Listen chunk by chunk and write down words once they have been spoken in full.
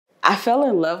I fell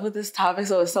in love with this topic,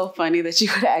 so it's so funny that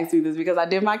you would ask me this because I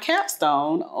did my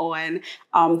capstone on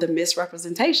the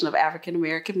misrepresentation of African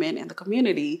American men in the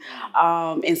community,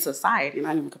 in society,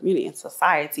 not even community, in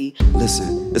society.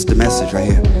 Listen, it's the message right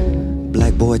here.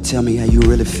 Black boy, tell me how you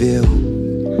really feel,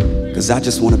 cause I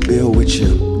just wanna build with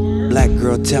you. Black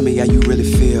girl, tell me how you really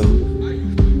feel.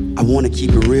 I wanna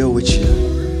keep it real with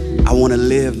you. I wanna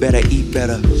live better, eat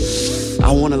better.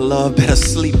 I wanna love better,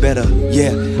 sleep better.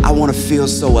 Yeah, I wanna feel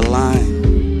so aligned.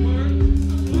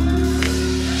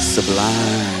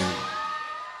 Sublime.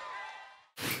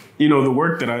 You know, the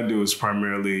work that I do is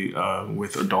primarily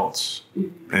with adults,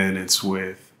 and it's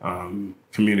with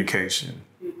communication,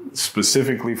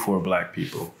 specifically for Black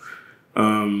people.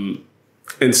 And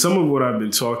some of what I've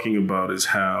been talking about is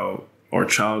how our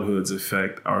childhoods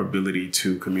affect our ability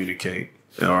to communicate,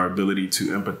 our ability to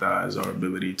empathize, our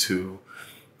ability to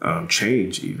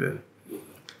change even.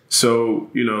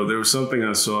 So, you know, there was something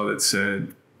I saw that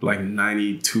said like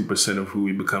 92% of who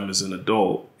we become as an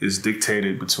adult is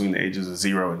dictated between the ages of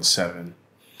 0 and 7.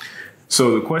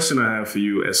 So the question I have for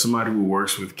you as somebody who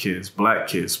works with kids, Black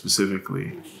kids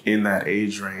specifically, in that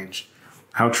age range,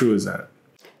 how true is that?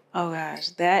 Oh gosh,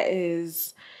 that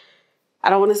is, I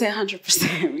don't want to say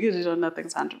 100% because you know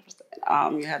nothing's 100%.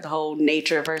 You have the whole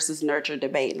nature versus nurture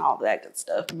debate and all that good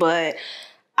stuff. But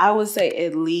I would say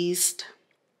at least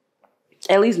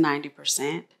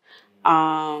 90%.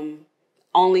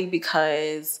 Only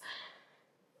because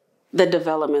the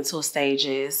developmental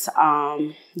stages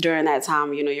during that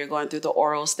time, you know, you're going through the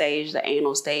oral stage, the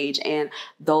anal stage, and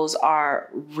those are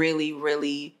really,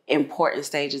 really important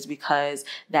stages because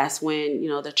that's when, you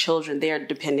know, the children, they're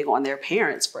depending on their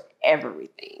parents for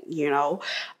everything, you know,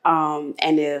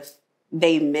 and if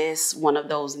they miss one of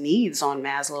those needs on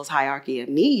Maslow's hierarchy of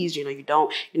needs, you know,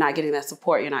 you're not getting that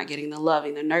support, you're not getting the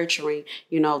loving, the nurturing,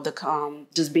 you know, the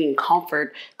just being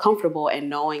comfortable and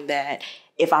knowing that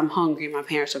if I'm hungry, my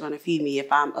parents are going to feed me.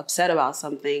 If I'm upset about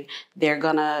something, they're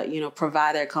going to, you know,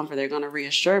 provide their comfort. They're going to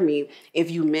reassure me. If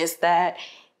you miss that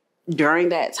during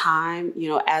that time, you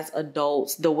know, as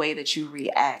adults, the way that you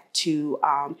react to,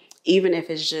 even if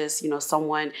it's just, you know,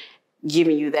 someone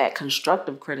giving you that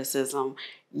constructive criticism,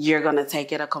 you're going to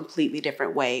take it a completely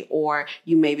different way, or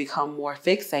you may become more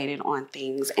fixated on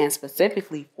things. And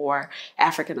specifically for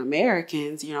African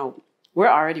Americans, you know, we're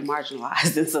already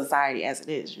marginalized in society as it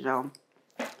is, you know.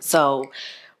 So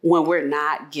when we're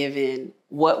not given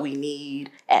what we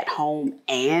need at home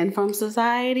and from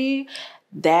society,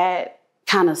 that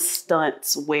kind of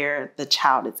stunts where the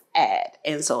child is at.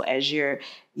 And so as your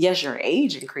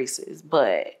age increases,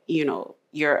 but, you know,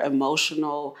 your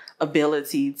emotional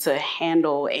ability to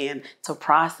handle and to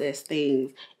process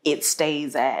things, it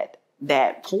stays at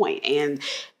that point. And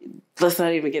let's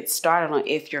not even get started on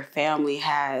if your family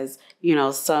has, you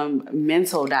know, some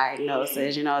mental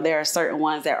diagnosis. You know, there are certain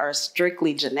ones that are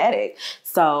strictly genetic.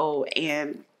 So,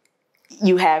 and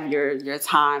you have your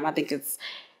time, I think it's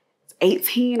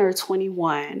 18 or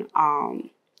 21.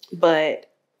 But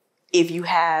if you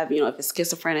have, you know, if it's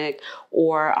schizophrenic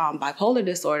or bipolar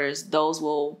disorders, those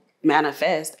will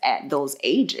manifest at those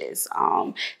ages.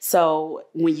 So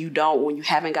when you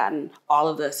haven't gotten all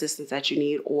of the assistance that you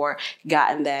need or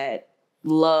gotten that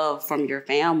love from your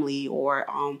family or,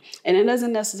 and it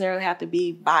doesn't necessarily have to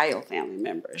be bio family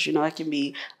members, you know, it can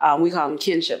be, we call them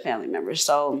kinship family members.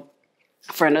 So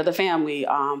friend of the family,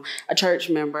 a church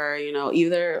member, you know,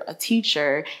 either a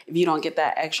teacher, if you don't get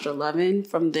that extra loving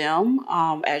from them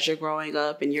as you're growing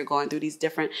up and you're going through these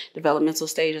different developmental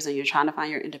stages and you're trying to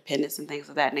find your independence and things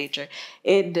of that nature,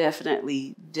 it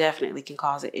definitely can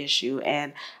cause an issue.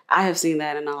 And I have seen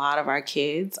that in a lot of our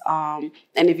kids. And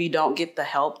if you don't get the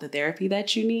help, the therapy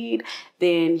that you need,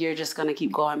 then you're just going to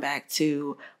keep going back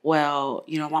to, well,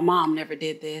 you know, my mom never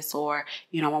did this, or,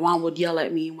 you know, my mom would yell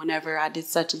at me whenever I did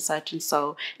such and such. And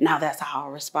so now that's how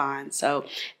I'll respond. So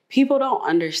people don't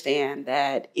understand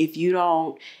that even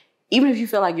if you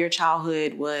feel like your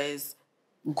childhood was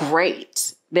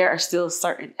great, there are still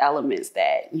certain elements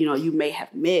that, you know, you may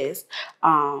have missed.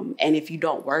 And if you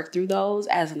don't work through those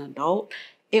as an adult,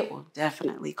 it will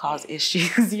definitely cause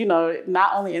issues, you know,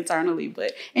 not only internally,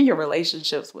 but in your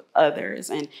relationships with others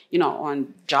and, you know,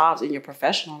 on jobs in your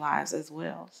professional lives as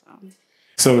well.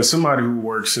 So as somebody who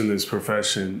works in this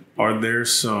profession, are there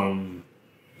some,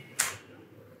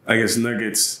 I guess,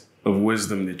 nuggets of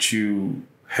wisdom that you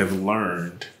have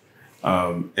learned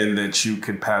and that you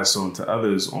could pass on to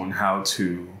others on how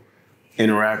to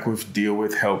interact with, deal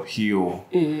with, help heal,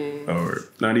 or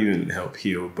not even help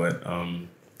heal, but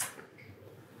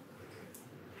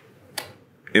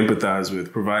empathize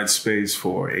with, provide space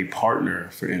for a partner,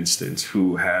 for instance,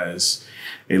 who has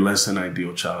a less than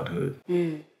ideal childhood?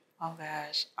 Oh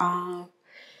gosh.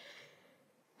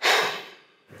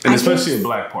 And especially a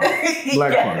black partner.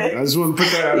 Black yes. partner. I just want to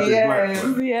put that out there. Yes, Black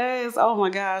partner. yes. Oh my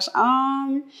gosh.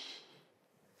 I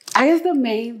guess the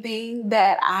main thing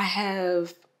that I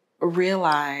have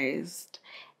realized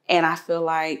and I feel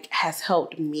like has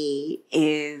helped me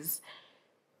is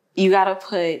you got to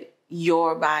put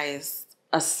your bias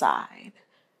aside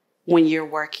when you're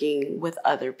working with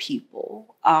other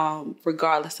people,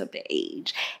 regardless of the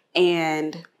age.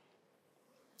 And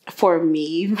for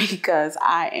me, because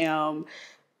I am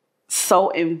so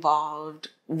involved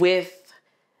with,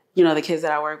 the kids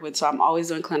that I work with, so I'm always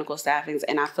doing clinical staffings,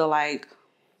 and I feel like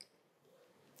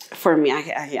for me,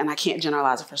 and I can't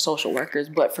generalize it for social workers,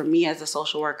 but for me as a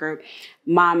social worker,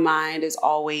 my mind is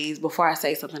always, before I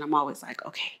say something, I'm always like,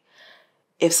 okay,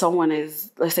 if someone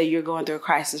is, let's say you're going through a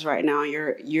crisis right now,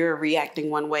 you're reacting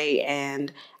one way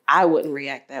and I wouldn't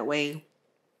react that way.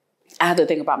 I have to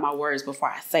think about my words before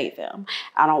I say them.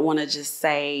 I don't want to just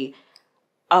say,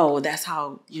 oh, that's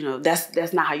how,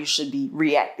 that's not how you should be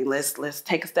reacting. Let's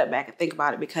take a step back and think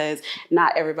about it, because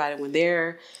not everybody, when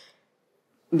they're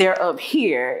up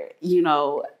here,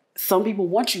 some people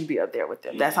want you to be up there with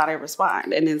them. That's how they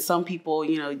respond. And then some people,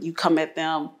 you come at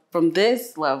them from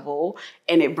this level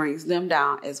and it brings them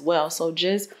down as well. So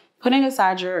just putting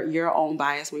aside your own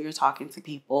bias when you're talking to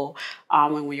people,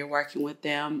 and when you're working with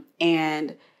them,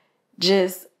 and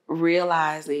just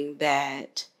realizing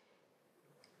that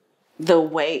the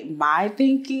way my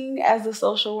thinking as a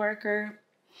social worker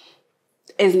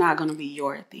is not going to be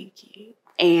your thinking.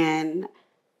 And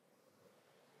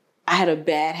I had a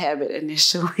bad habit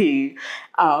initially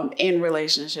in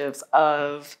relationships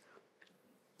of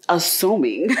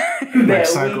assuming that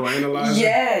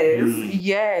psychoanalyzing.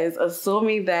 Yes,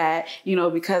 assuming that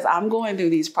because I'm going through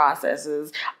these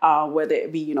processes, whether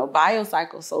it be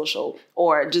biopsychosocial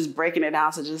or just breaking it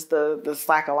down to just the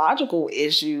psychological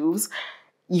issues,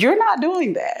 you're not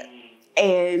doing that,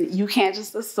 and you can't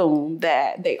just assume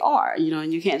that they are,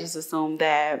 and you can't just assume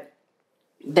that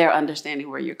they're understanding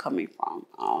where you're coming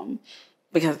from,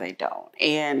 because they don't.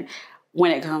 And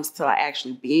when it comes to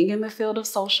actually being in the field of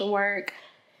social work,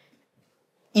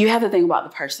 you have to think about the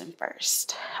person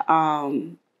first.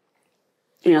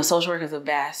 Social work is a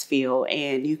vast field,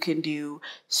 and you can do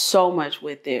so much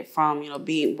with it, from,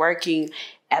 working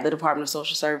at the Department of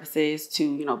Social Services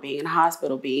to, being in a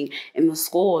hospital, being in the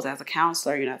schools as a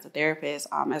counselor, as a therapist,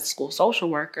 as a school social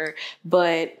worker.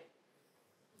 But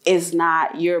it's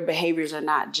not, your behaviors are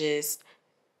not just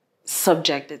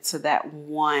subjected to that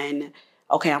one,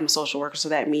 okay, I'm a social worker, so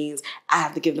that means I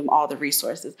have to give them all the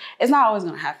resources. It's not always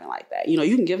going to happen like that.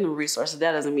 You can give them resources.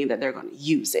 That doesn't mean that they're going to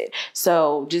use it.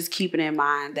 So just keeping in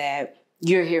mind that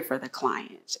you're here for the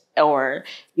client, or,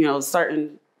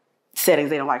 certain settings,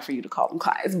 they don't like for you to call them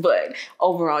clients, but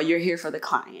overall, you're here for the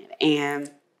client,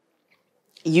 and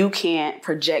you can't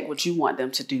project what you want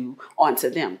them to do onto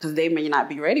them, because they may not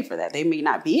be ready for that. They may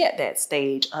not be at that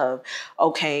stage of,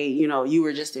 okay, you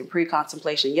were just in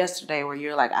pre-contemplation yesterday where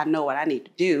you're like, I know what I need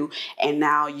to do. And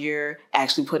now you're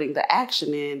actually putting the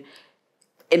action in.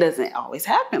 It doesn't always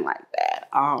happen like that.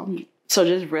 So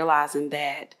just realizing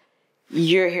that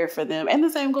you're here for them. And the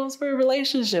same goes for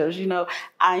relationships.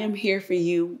 I am here for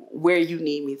you where you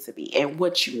need me to be and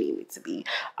what you need me to be.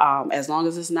 As long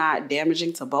as it's not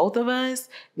damaging to both of us,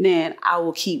 then I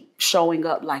will keep showing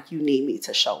up like you need me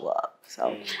to show up.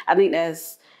 So I think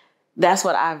that's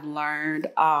what I've learned.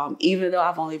 Even though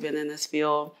I've only been in this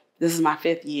field, this is my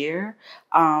 5th year.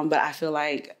 But I feel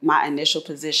like my initial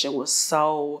position was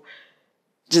so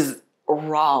just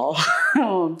raw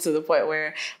to the point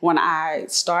where when I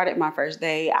started my first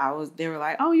day, they were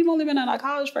like, oh, you've only been out of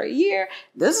college for a year.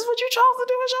 This is what you chose to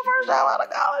do as your first job out of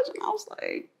college. And I was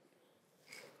like,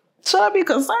 should I be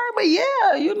concerned? But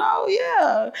yeah.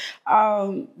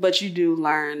 But you do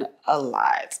learn a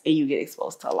lot, and you get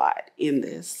exposed to a lot in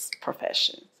this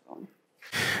profession.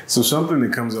 So something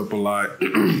that comes up a lot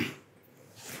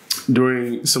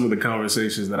during some of the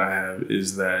conversations that I have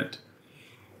is that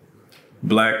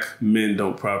Black men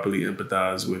don't properly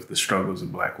empathize with the struggles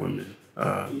of Black women.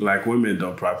 Black women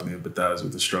don't properly empathize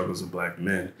with the struggles of Black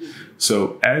men.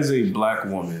 So as a Black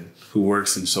woman who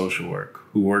works in social work,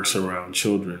 who works around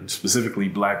children, specifically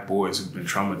Black boys who've been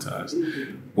traumatized,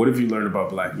 what have you learned about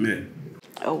Black men?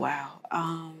 Oh,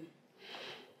 wow.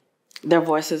 Their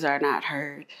voices are not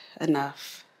heard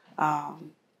enough.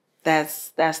 That's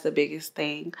the biggest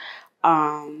thing.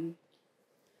 And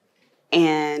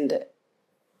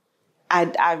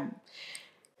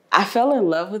I fell in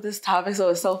love with this topic, so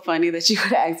it's so funny that you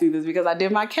would ask me this because I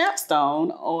did my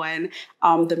capstone on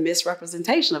the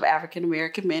misrepresentation of African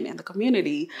American men in the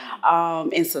community,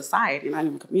 in society, not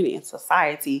even community, in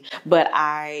society. But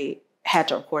I had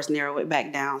to, of course, narrow it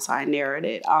back down, so I narrowed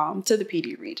it to the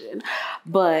PD region.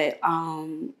 But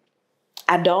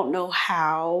I don't know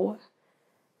how.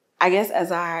 I guess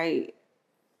as I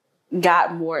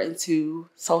got more into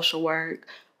social work,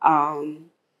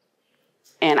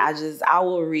 and I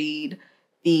will read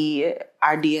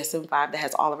our DSM-5 that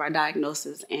has all of our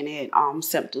diagnoses in it,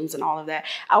 symptoms and all of that.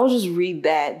 I will just read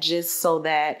that just so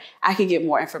that I could get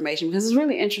more information because it's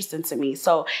really interesting to me.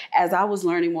 So as I was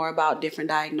learning more about different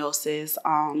diagnoses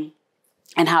and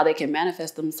how they can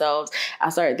manifest themselves, I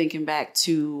started thinking back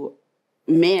to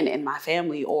men in my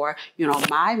family or,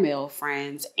 my male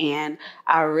friends. And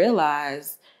I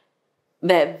realized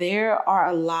that there are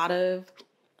a lot of,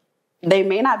 they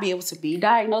may not be able to be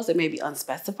diagnosed, it may be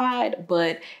unspecified,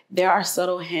 but there are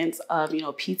subtle hints of,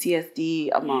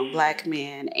 PTSD among Black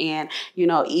men. And,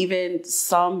 even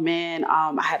some men,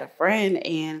 I had a friend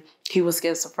and he was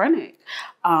schizophrenic.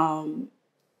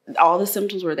 All the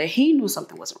symptoms were that he knew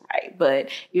something wasn't right, but,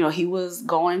 he was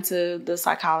going to the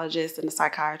psychologist and the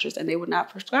psychiatrist and they would not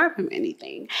prescribe him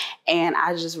anything. And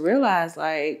I just realized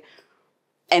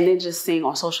and then just seeing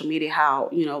on social media how,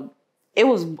 it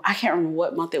was, I can't remember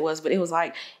what month it was, but it was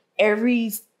like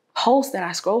every post that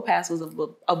I scrolled past was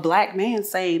a Black man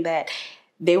saying that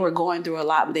they were going through a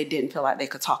lot, but they didn't feel like they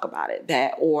could talk about it.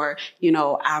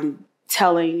 I'm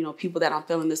telling, people that I'm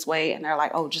feeling this way and they're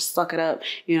like, oh, just suck it up,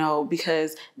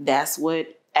 because that's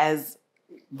what, as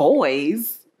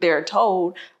boys, they're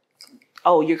told,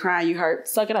 oh, you're crying, you hurt,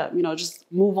 suck it up,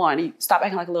 just move on. Stop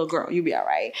acting like a little girl, you'll be all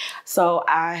right. So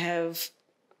I have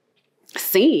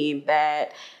seen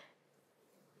that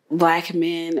Black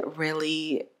men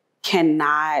really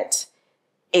cannot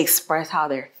express how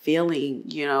they're feeling.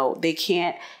 They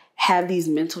can't have these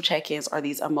mental check-ins or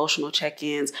these emotional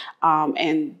check-ins.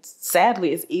 And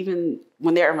sadly, it's even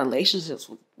when they're in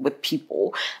relationships with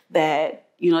people that,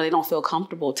 they don't feel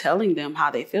comfortable telling them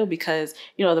how they feel because,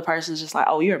 the person's just like,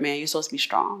 oh, you're a man, you're supposed to be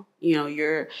strong.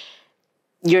 You're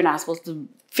not supposed to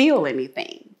feel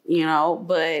anything,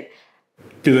 but...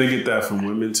 Do they get that from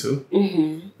women too?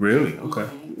 Mm-hmm. Really? Okay.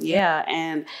 Mm-hmm. Yeah,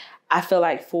 and I feel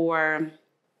like for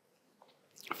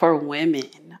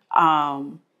women,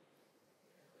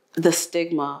 the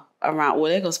stigma around,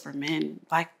 it goes for men,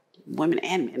 Black women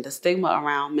and men, the stigma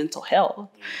around mental health.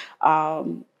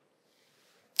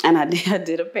 And I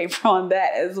did a paper on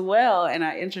that as well. And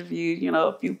I interviewed,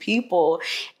 a few people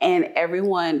and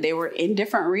everyone, they were in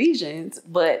different regions,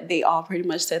 but they all pretty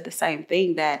much said the same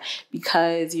thing, that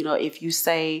because, if you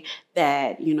say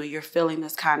that, you're feeling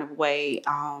this kind of way,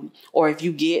 or if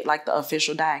you get like the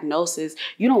official diagnosis,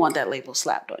 you don't want that label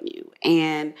slapped on you.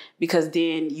 And because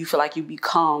then you feel like you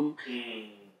become,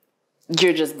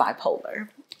 you're just bipolar.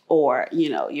 Or,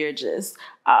 you're just,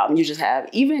 you just have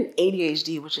even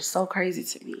ADHD, which is so crazy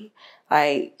to me.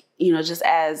 Like, just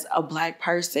as a Black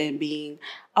person being,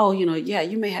 oh, yeah,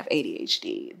 you may have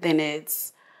ADHD. Then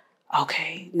it's,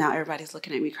 okay, now everybody's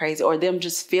looking at me crazy. Or them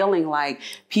just feeling like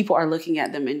people are looking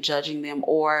at them and judging them.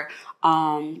 Or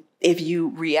if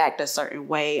you react a certain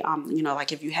way,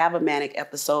 like if you have a manic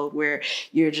episode where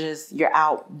you're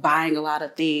out buying a lot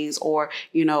of things or,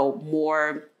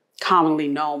 more commonly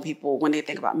known, people, when they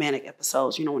think about manic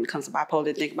episodes, when it comes to bipolar,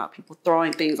 they think about people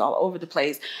throwing things all over the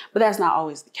place, but that's not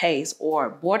always the case.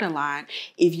 Or borderline,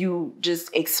 if you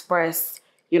just express,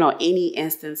 any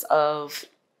instance of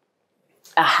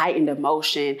a heightened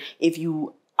emotion, if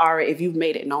you've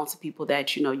made it known to people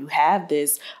that, you have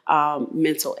this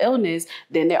mental illness,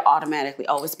 then they're automatically,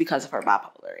 oh, it's because of her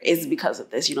bipolar. It's because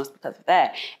of this, it's because of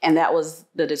that. And that was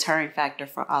the deterring factor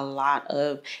for a lot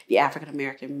of the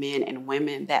African-American men and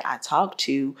women that I talked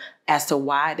to as to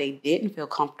why they didn't feel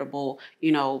comfortable,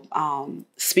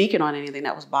 speaking on anything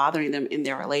that was bothering them in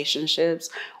their relationships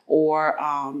or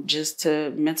just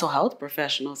to mental health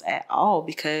professionals at all,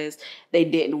 because they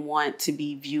didn't want to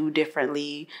be viewed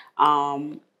differently.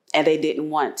 And they didn't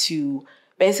want to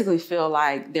basically feel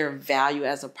like their value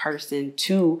as a person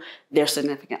to their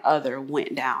significant other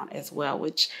went down as well,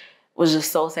 which was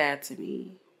just so sad to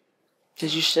me.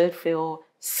 Because you should feel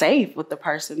safe with the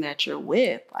person that you're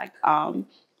with. Like,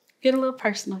 get a little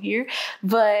personal here.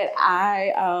 But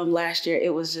last year,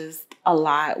 it was just a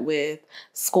lot with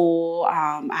school.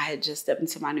 I had just stepped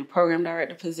into my new program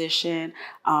director position,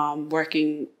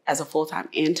 working as a full-time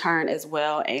intern as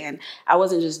well. And I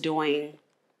wasn't just doing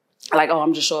like, oh,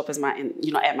 I'm just show up as at my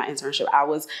internship. I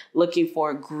was looking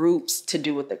for groups to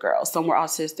do with the girls. Some were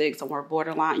autistic, some were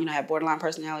borderline, had borderline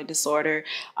personality disorder.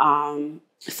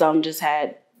 Some just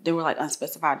they were like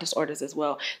unspecified disorders as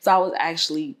well. So I was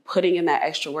actually putting in that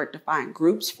extra work to find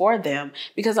groups for them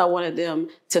because I wanted them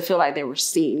to feel like they were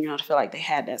seen, to feel like they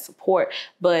had that support.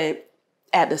 But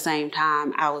at the same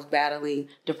time, I was battling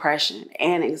depression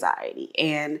and anxiety,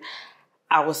 and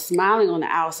I was smiling on the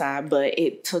outside, but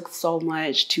it took so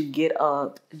much to get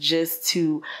up just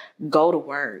to go to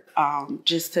work,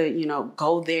 just to,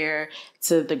 go there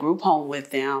to the group home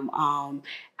with them.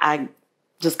 I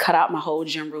just cut out my whole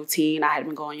gym routine. I had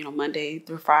been going, Monday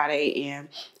through Friday, and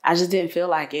I just didn't feel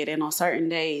like it. And on certain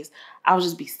days, I would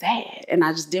just be sad, and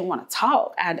I just didn't want to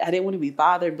talk. I didn't want to be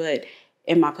bothered, but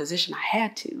in my position, I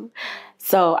had to.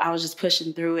 So I was just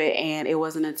pushing through it, and it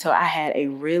wasn't until I had a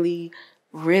really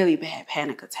bad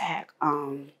panic attack.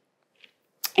 And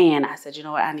I said, you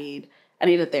know what, I need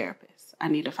a therapist. I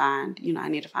need to find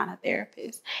a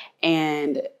therapist.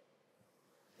 And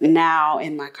now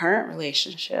in my current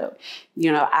relationship,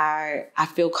 I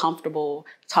feel comfortable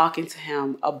talking to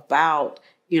him about,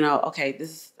 okay,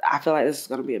 I feel like this is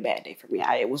going to be a bad day for me.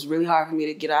 It was really hard for me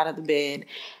to get out of the bed.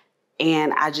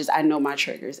 And I know my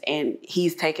triggers, and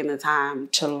he's taken the time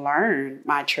to learn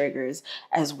my triggers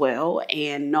as well.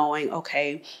 And knowing,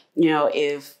 okay,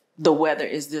 if the weather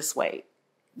is this way,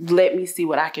 let me see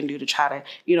what I can do to try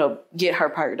to, get her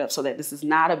perked up so that this is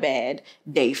not a bad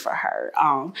day for her.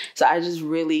 So I just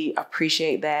really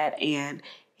appreciate that. And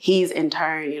he's in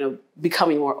turn,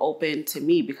 becoming more open to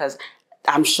me because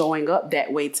I'm showing up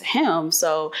that way to him.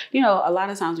 So, a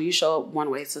lot of times when you show up one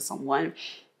way to someone,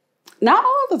 not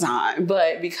all the time,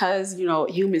 but because,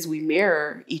 humans, we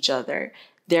mirror each other,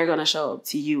 they're going to show up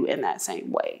to you in that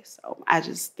same way. So I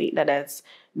just think that that's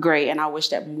great. And I wish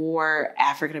that more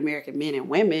African-American men and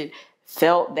women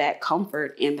felt that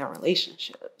comfort in their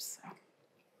relationships.